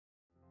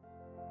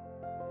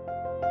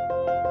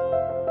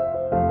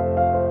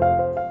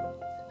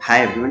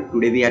Hi everyone,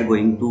 today we are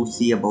going to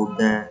see about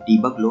the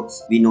debug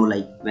logs. We know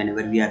like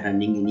whenever we are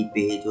running any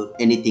page or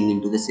anything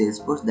into the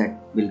Salesforce, that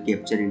will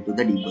capture into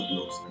the debug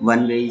logs.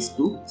 One way is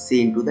to see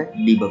into the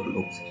debug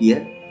logs here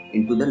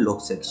into the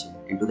log section,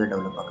 into the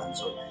developer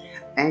console.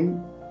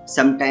 And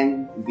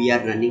sometime we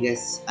are running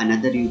as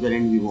another user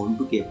and we want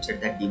to capture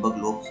that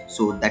debug logs,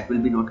 so that will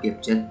be not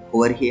captured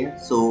over here.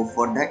 So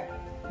for that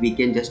we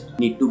can just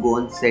need to go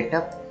on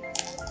setup,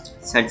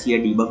 search here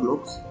debug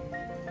logs,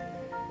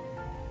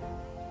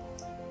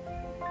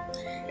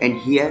 and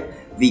here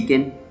we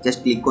can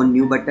just click on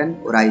new button,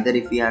 or either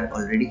if we are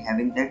already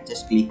having that,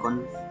 just click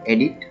on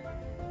edit.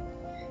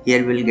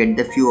 Here we'll get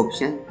the few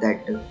options that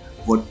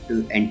what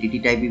entity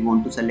type we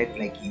want to select,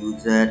 like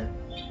user,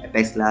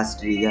 apex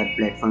class, trigger,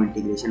 platform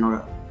integration,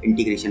 or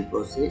integration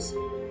process.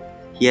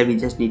 Here we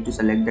just need to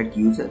select that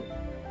user,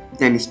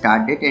 then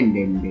start date and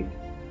end date.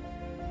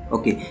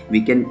 Okay,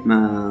 we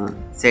can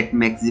set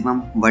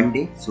maximum 1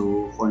 day,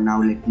 so for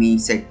now let me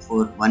set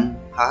for 1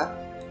 hour.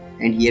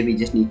 And here we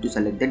just need to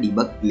select the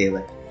debug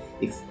level.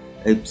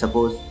 If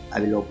suppose I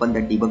will open the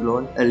debug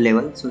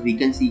level, so we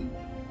can see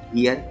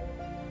here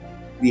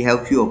we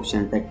have few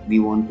options that we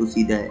want to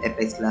see the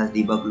apex class,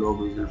 debug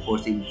log, visual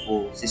force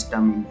info,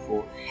 system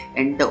info,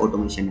 and the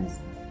automation as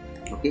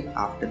well. Okay,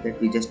 after that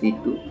we just need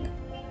to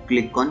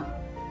click on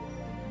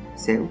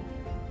save.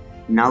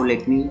 Now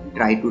let me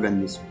try to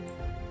run this one.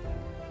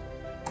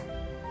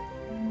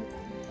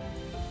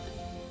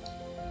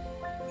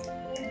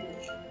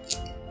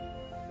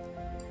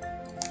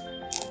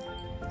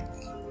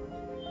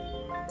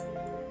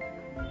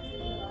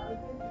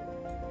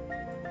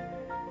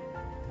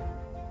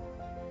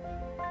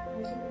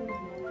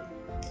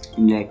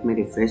 Let me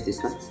refresh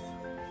this one.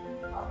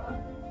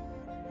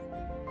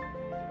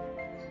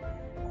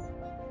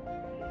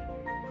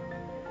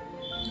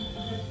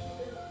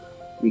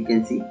 We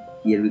can see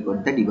here we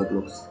got the debug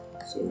logs.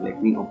 So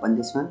let me open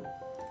this one.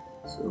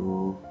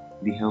 So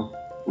we have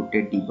put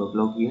a debug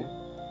log here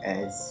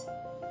as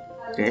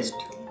test.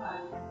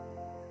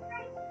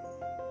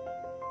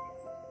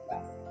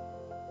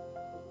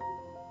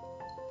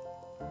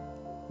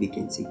 We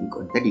can see we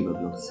got the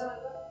debug logs.